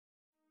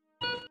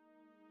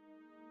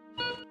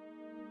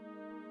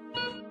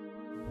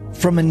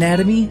From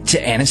anatomy to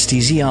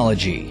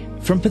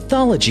anesthesiology, from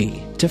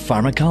pathology to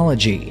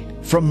pharmacology,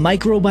 from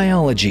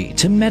microbiology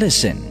to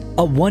medicine,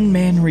 a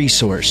one-man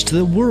resource to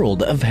the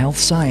world of health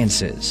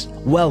sciences.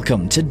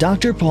 Welcome to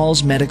Dr.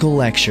 Paul's Medical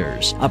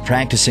Lectures. A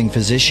practicing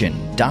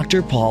physician,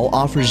 Dr. Paul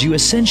offers you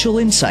essential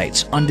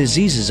insights on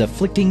diseases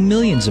afflicting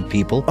millions of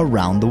people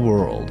around the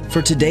world.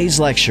 For today's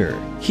lecture,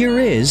 here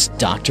is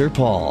Dr.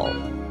 Paul.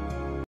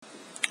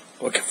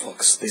 Okay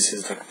folks, this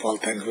is Dr. Paul.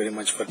 Thanks very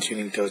much for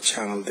tuning to our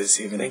channel this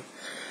evening.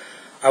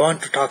 I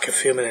want to talk a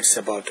few minutes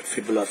about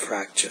fibular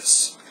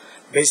fractures.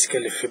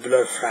 Basically,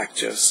 fibular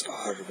fractures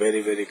are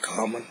very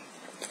common.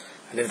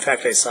 And in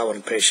fact, I saw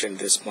one patient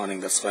this morning,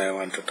 that's why I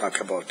want to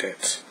talk about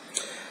it.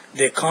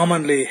 They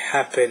commonly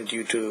happen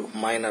due to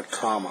minor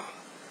trauma.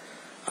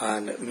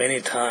 And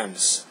many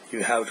times,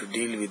 you have to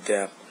deal with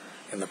them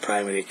in the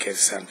primary care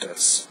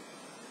centers.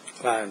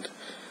 And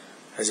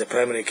as a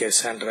primary care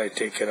center, I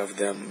take care of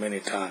them many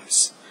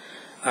times.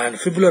 And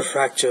fibular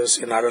fractures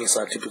in adults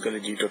are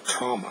typically due to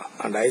trauma,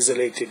 and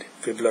isolated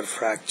fibular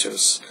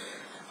fractures.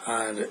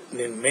 And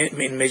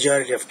in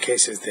majority of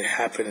cases, they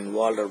happen in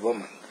older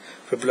women.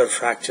 Fibular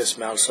fractures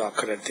may also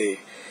occur at the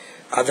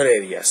other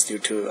areas due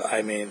to,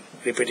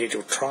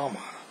 repetitive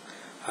trauma,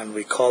 and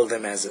we call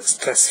them as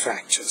stress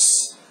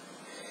fractures.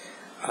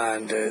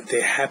 And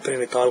they happen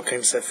with all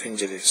kinds of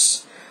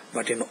injuries.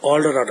 But in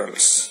older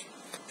adults,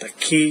 the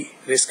key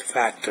risk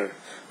factor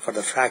for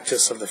the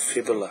fractures of the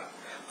fibula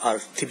or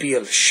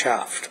tibial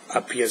shaft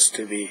appears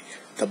to be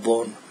the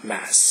bone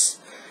mass.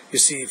 You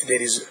see, if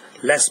there is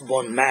less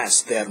bone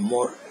mass, they are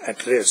more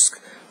at risk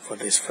for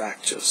these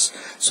fractures.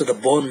 So the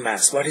bone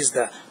mass, what is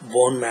the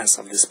bone mass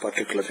of this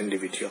particular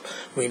individual?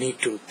 We need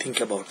to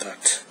think about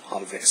that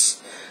always.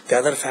 The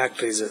other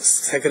factor is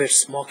cigarette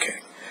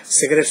smoking.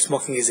 Cigarette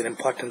smoking is an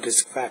important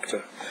risk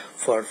factor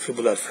for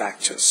fibular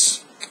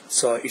fractures.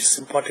 So it's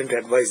important to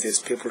advise these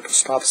people to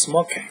stop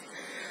smoking.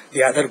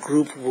 The other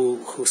group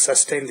who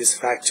sustain these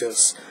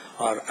fractures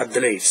are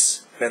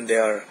athletes when they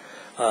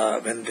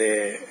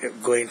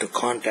go into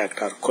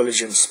contact or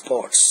collision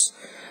sports.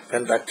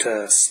 When that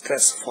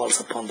stress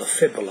falls upon the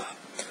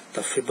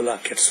fibula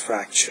gets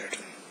fractured.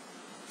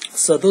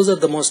 So those are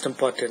the most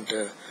important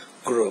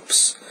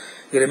groups.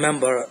 You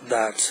remember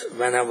that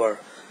whenever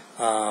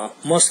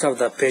most of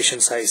the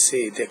patients I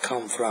see, they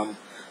come from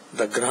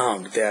the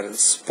ground, they are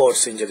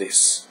sports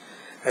injuries,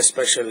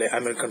 especially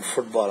American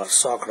football or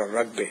soccer or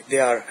rugby. They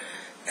are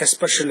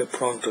especially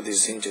prone to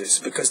these injuries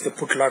because they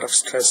put a lot of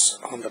stress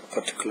on that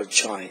particular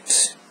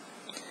joint.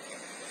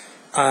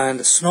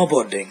 And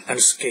snowboarding and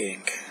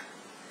skiing.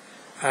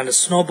 And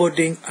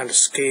snowboarding and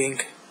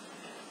skiing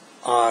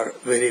are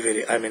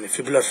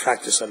fibular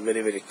fractures are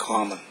very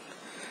common.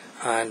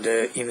 And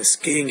in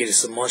skiing, it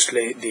is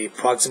mostly the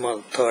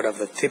proximal third of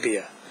the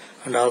tibia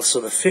and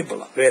also the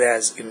fibula.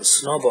 Whereas in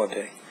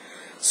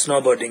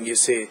snowboarding, you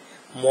see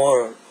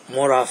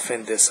more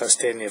often they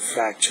sustain a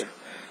fracture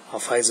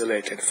of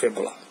isolated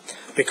fibula.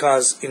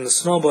 Because in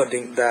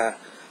snowboarding, the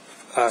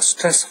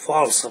stress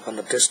falls upon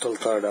the distal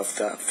third of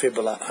the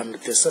fibula and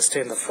they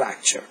sustain the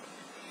fracture.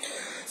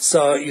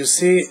 So you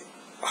see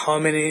how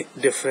many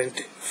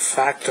different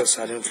factors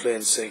are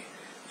influencing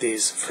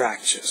these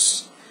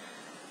fractures.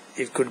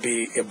 It could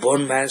be a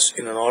bone mass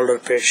in an older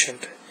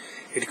patient.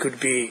 It could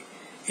be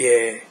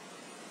a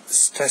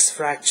stress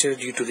fracture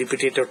due to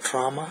repetitive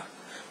trauma,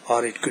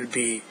 or it could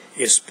be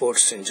a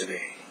sports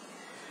injury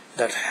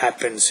that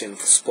happens in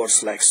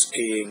sports like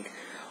skiing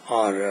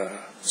or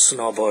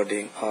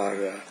snowboarding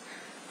or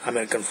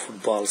American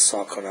football,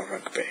 soccer or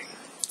rugby.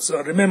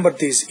 So remember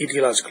these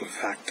etiological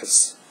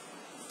factors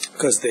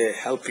because they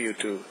help you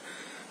to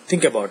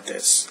think about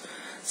this.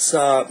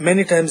 So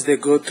many times they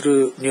go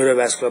through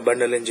neurovascular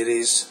bundle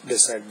injuries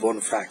beside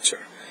bone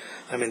fracture.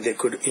 They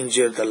could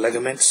injure the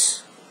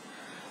ligaments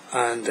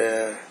and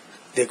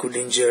they could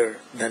injure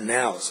the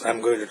nerves.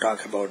 I'm going to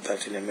talk about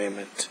that in a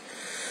moment.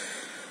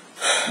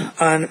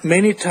 And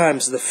many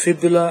times the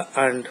fibula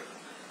and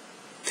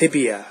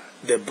tibia,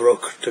 they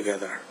broke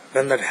together.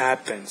 When that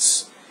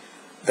happens,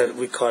 that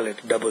we call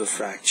it double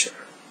fracture.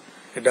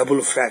 A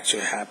double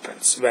fracture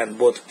happens when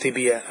both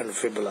tibia and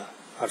fibula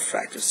are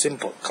fractured.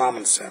 Simple,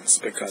 common sense,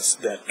 because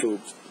there are two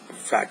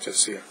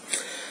fractures here.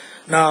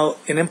 Now,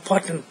 an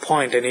important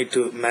point I need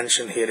to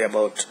mention here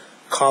about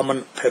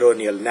common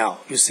peroneal nerve.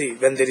 You see,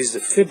 when there is the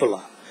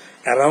fibula,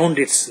 around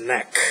its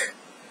neck,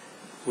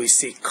 we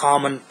see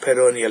common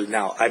peroneal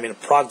nerve,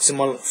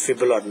 proximal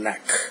fibular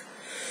neck.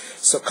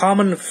 So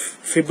common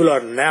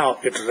fibular nerve,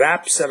 it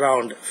wraps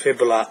around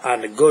fibula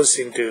and it goes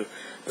into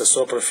the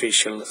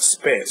superficial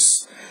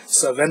space.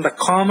 So when the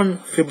common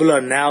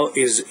fibular nerve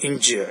is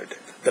injured,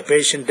 the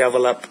patient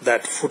develops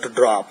that foot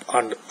drop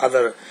and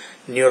other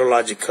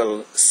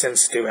neurological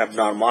sensitive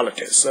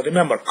abnormalities. So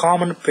remember,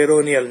 common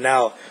peroneal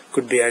nerve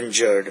could be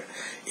injured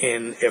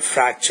in a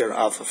fracture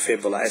of a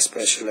fibula,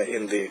 especially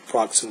in the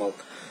proximal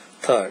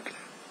third.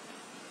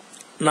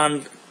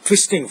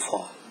 Non-twisting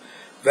fall.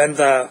 When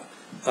the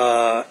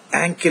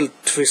ankle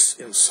twists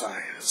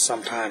inside,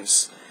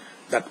 sometimes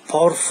that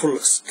powerful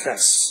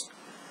stress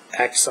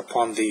acts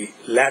upon the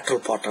lateral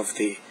part of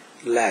the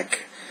leg,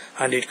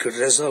 and it could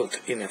result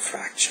in a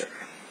fracture.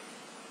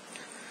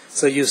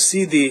 So you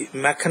see the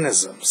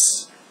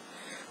mechanisms,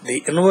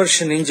 the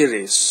inversion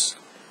injuries,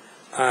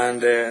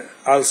 and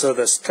also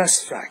the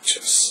stress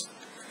fractures.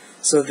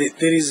 So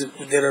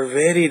there are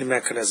varied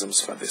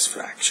mechanisms for this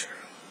fracture.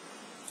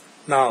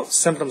 Now,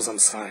 symptoms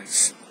and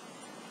signs.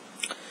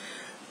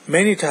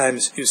 Many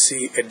times you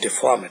see a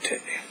deformity.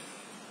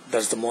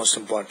 That's the most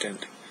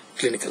important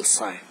clinical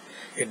sign.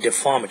 A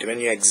deformity. When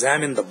you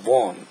examine the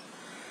bone,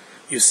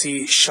 you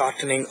see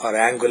shortening or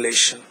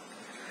angulation.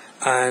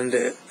 And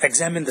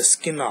examine the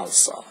skin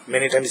also.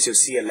 Many times you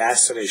see a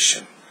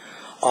laceration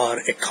or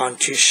a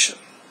contusion.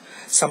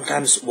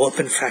 Sometimes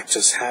open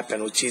fractures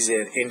happen, which is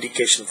an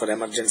indication for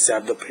emergency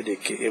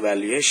orthopedic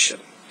evaluation.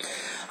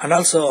 And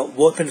also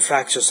open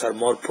fractures are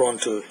more prone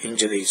to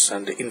injuries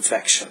and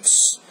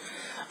infections.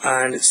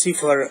 And see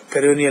for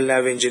peroneal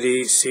nerve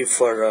injury, see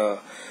for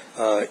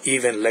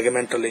even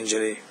ligamental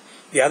injury.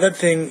 The other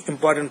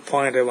important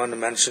point I want to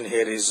mention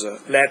here is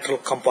lateral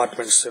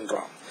compartment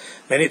syndrome.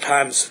 Many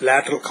times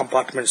lateral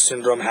compartment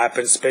syndrome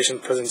happens,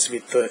 patient presents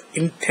with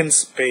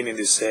intense pain in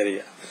this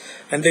area.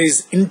 When there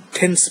is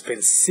intense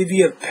pain,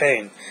 severe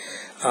pain,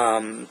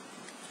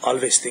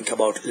 always think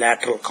about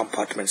lateral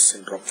compartment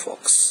syndrome,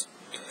 folks.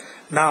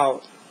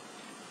 Now,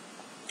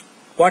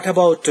 what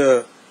about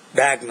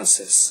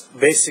diagnosis?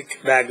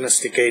 Basic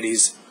diagnostic aid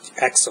is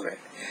X-ray.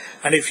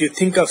 And if you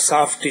think of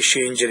soft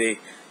tissue injury,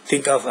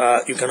 think of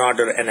you can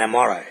order an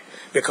MRI,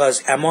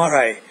 because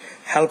MRI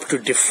help to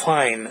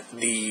define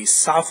the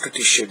soft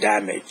tissue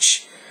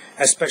damage,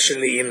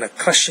 especially in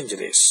crush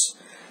injuries.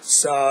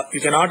 So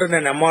you can order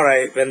an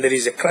MRI when there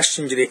is a crush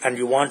injury and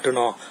you want to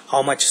know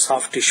how much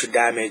soft tissue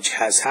damage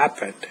has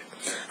happened.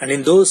 And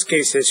in those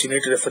cases, you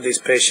need to refer these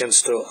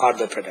patients to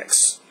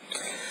orthopedics.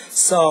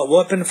 So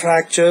open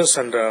fractures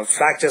and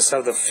fractures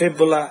of the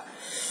fibula,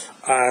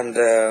 and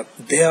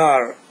they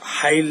are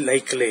highly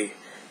likely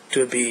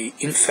to be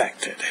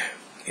infected.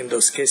 In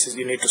those cases,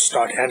 you need to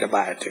start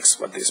antibiotics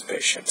for these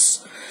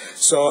patients.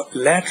 So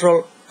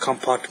lateral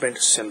compartment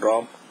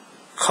syndrome,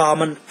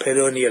 common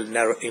peroneal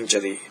nerve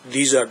injury,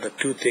 these are the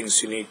two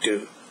things you need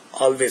to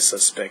always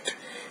suspect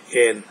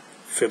in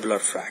fibular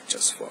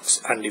fractures,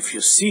 folks. And if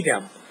you see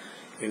them,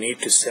 you need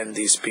to send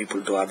these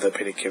people to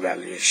orthopedic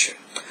evaluation.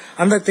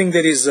 Another thing,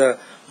 there is a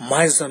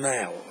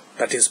Meissonier,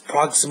 that is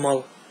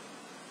proximal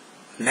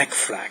neck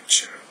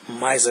fracture,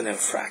 Meissonier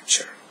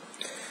fracture.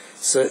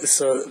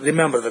 So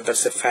remember that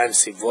that's a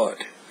fancy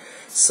word.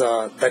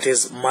 So that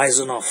is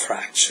Meissonier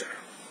fracture.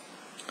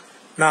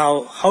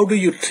 Now, how do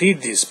you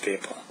treat these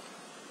people?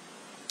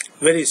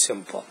 Very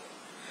simple.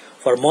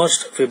 For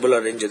most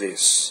fibular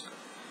injuries,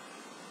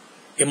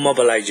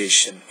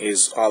 immobilization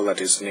is all that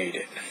is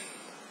needed.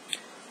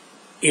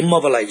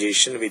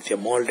 Immobilization with a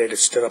molded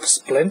stirrup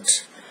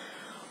splint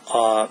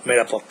made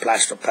up of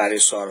plaster of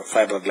Paris or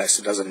fiberglass,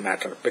 it doesn't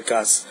matter,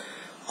 because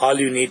all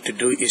you need to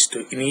do is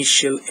to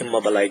initial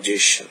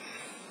immobilization.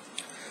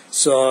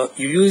 So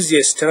you use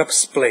a stirrup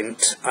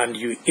splint and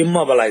you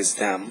immobilize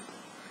them,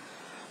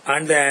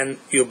 and then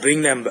you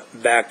bring them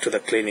back to the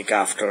clinic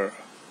after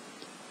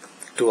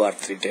 2 or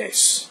 3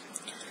 days.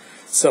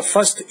 So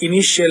first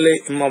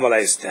initially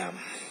immobilize them,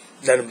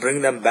 then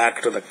bring them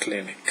back to the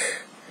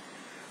clinic,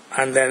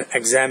 and then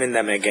examine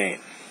them again.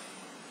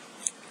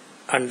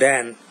 And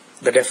then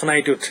the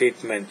definitive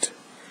treatment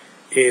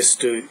is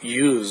to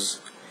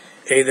use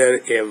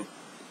either a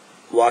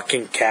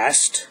walking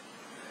cast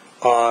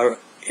or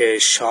a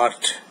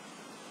short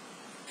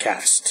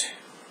cast.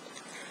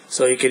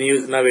 So you can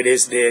use,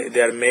 nowadays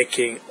they are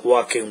making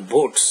walking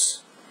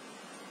boots,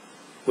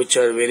 which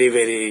are very,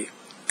 very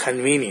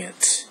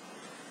convenient,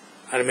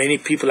 and many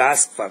people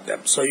ask for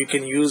them. So you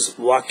can use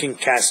walking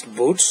cast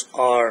boots,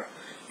 or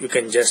you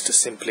can just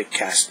simply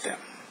cast them.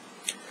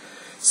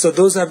 So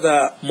those are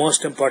the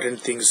most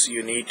important things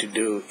you need to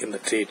do in the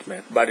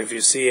treatment. But if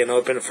you see an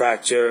open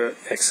fracture,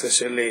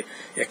 especially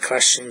a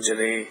crush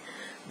injury,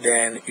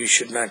 then you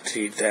should not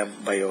treat them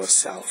by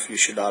yourself. You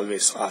should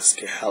always ask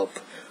help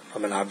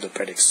from an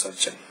orthopedic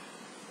surgeon.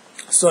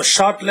 So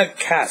short leg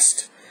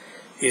cast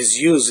is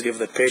used if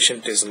the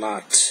patient is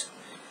not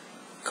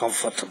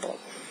comfortable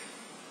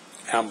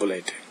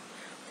ambulating.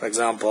 For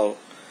example,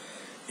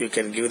 you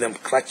can give them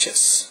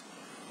crutches,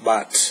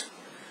 but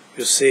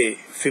you see,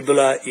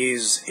 fibula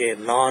is a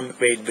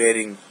non-weight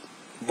bearing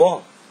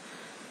bone.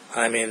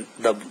 I mean,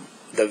 the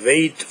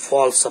weight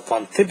falls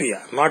upon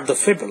tibia, not the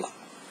fibula.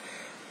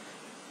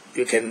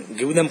 You can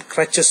give them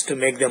crutches to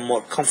make them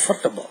more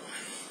comfortable,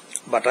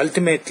 but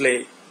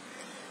ultimately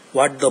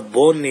what the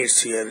bone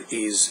needs here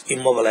is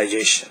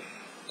immobilization.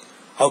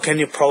 How can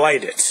you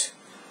provide it?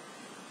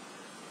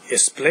 A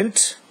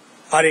splint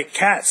or a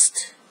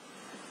cast?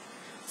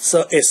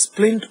 So a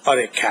splint or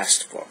a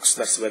cast, folks,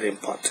 that's very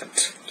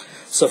important.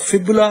 So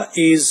fibula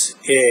is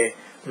a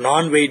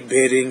non-weight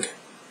bearing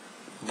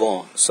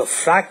bone. So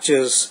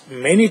fractures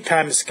many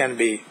times can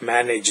be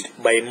managed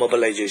by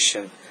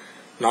immobilization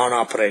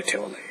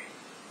non-operatively.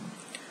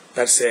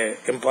 That's an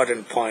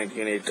important point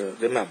you need to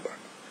remember.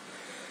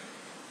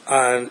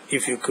 And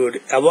if you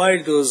could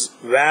avoid those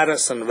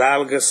varus and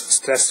valgus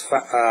stress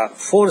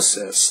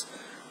forces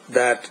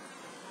that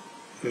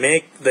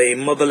make the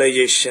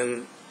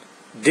immobilization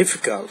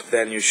difficult,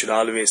 then you should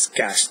always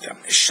cast them.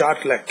 A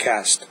short leg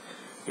cast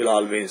will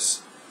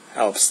always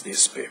help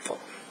these people.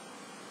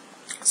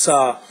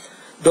 So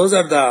those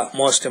are the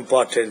most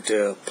important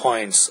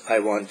points I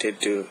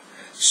wanted to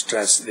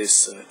stress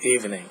this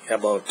evening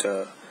about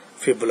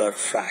fibular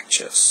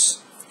fractures.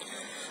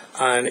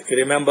 And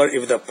remember,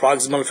 if the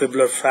proximal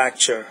fibular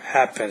fracture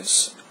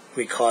happens,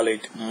 we call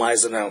it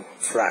Meissner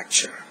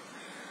fracture.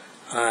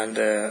 And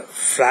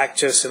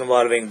fractures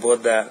involving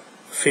both the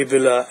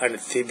fibula and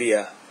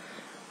tibia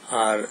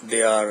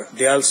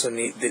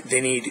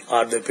they need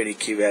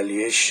orthopedic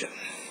evaluation.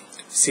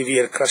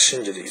 Severe crush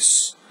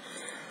injuries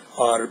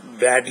or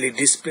badly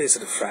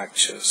displaced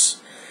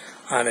fractures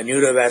and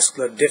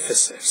neurovascular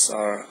deficits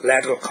or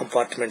lateral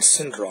compartment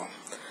syndrome,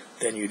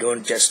 then you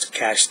don't just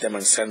catch them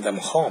and send them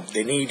home.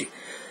 They need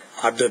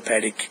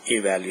orthopedic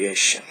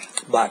evaluation.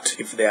 But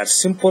if they are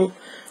simple,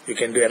 you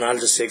can do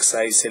analgesic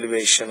exercise,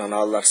 elevation and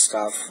all that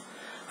stuff,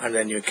 and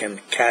then you can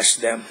catch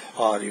them,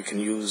 or you can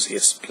use a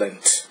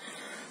splint.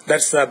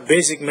 That's the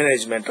basic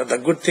management. The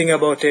good thing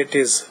about it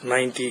is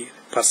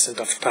 90%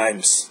 of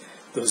times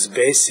those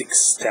basic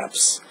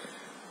steps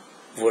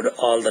would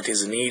all that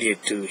is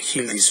needed to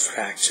heal these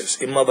fractures.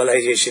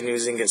 Immobilization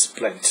using a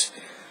splint.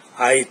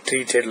 I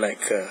treated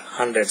like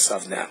hundreds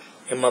of them.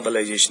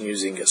 Immobilization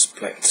using a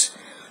splint.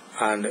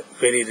 And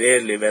very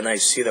rarely when I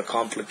see the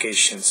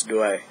complications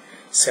do I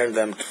send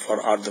them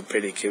for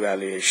orthopedic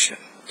evaluation.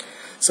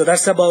 So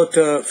that's about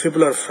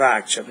fibular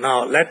fracture.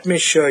 Now let me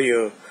show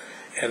you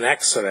an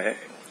X-ray.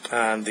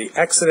 And the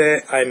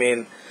X-ray,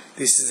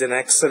 this is an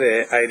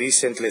X-ray I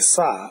recently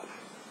saw,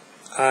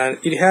 and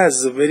it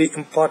has very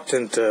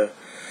important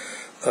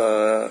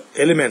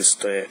elements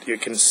to it. You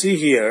can see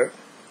here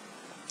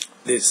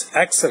this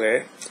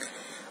X-ray,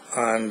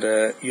 and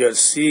you are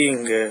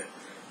seeing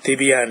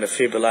tibia and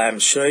fibula. I am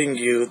showing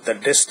you the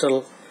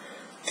distal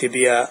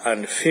tibia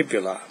and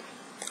fibula,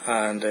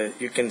 and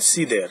you can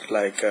see there,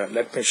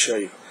 let me show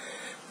you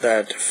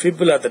that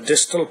fibula, the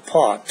distal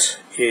part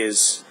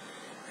is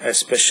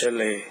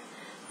especially,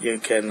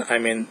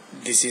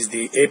 this is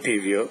the AP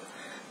view,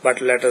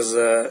 but let us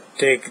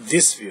take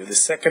this view, the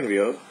second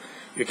view.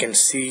 You can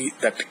see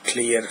that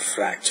clear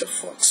fracture,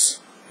 folks.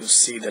 You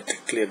see that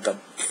clear, the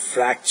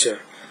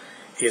fracture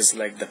is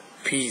like the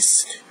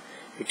piece.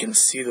 You can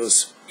see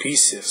those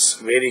pieces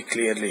very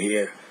clearly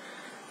here.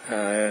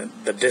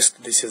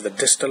 This is the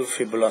distal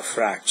fibular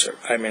fracture.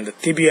 The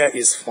tibia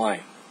is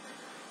fine.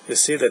 You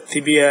see the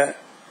tibia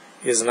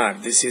is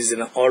not. This is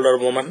an older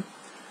woman.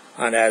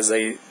 And as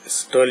I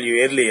told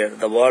you earlier,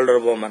 the older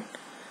women,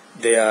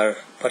 they are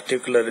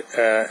particularly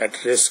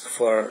at risk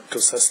to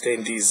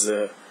sustain these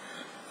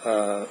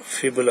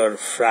fibular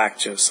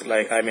fractures,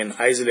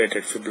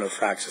 isolated fibular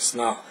fractures.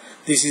 Now,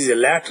 this is a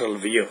lateral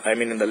view.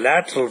 In the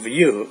lateral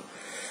view,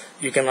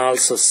 you can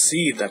also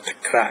see that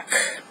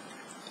crack.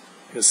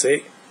 You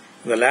see,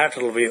 in the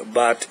lateral view,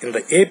 but in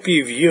the AP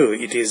view,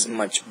 it is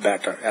much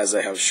better, as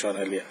I have shown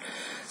earlier.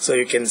 So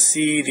you can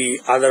see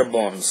the other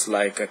bones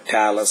like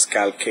talus,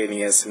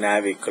 calcaneus,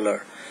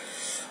 navicular,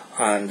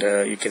 and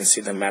you can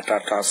see the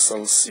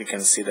metatarsals, you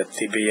can see the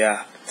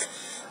tibia,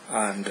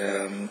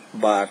 and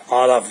but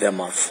all of them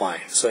are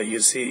fine. So you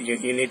see,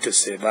 you need to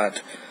say,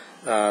 but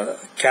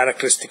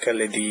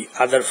characteristically the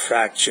other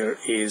fracture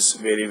is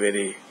very,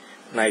 very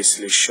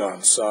nicely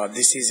shown. So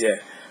this is a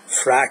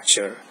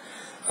fracture,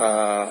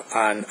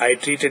 and I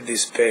treated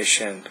this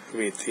patient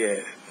with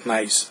a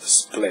nice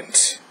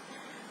splint,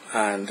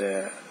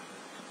 and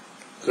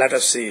let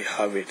us see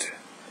how it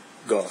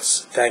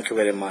goes. Thank you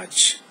very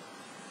much.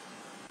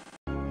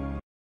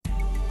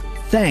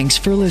 Thanks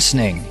for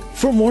listening.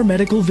 For more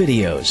medical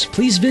videos,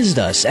 please visit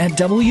us at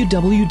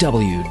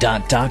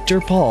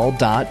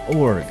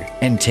www.drpaul.org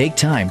and take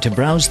time to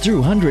browse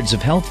through hundreds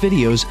of health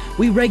videos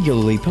we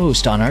regularly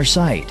post on our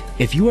site.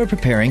 If you are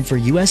preparing for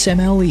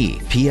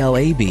USMLE,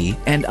 PLAB,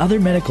 and other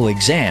medical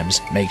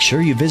exams, make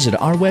sure you visit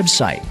our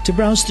website to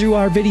browse through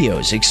our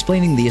videos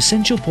explaining the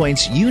essential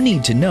points you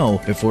need to know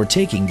before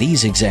taking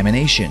these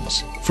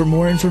examinations. For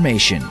more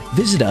information,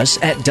 visit us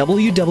at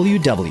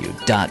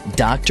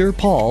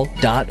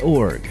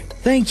www.drpaul.org.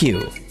 Thank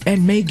you,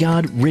 and may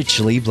God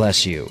richly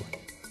bless you.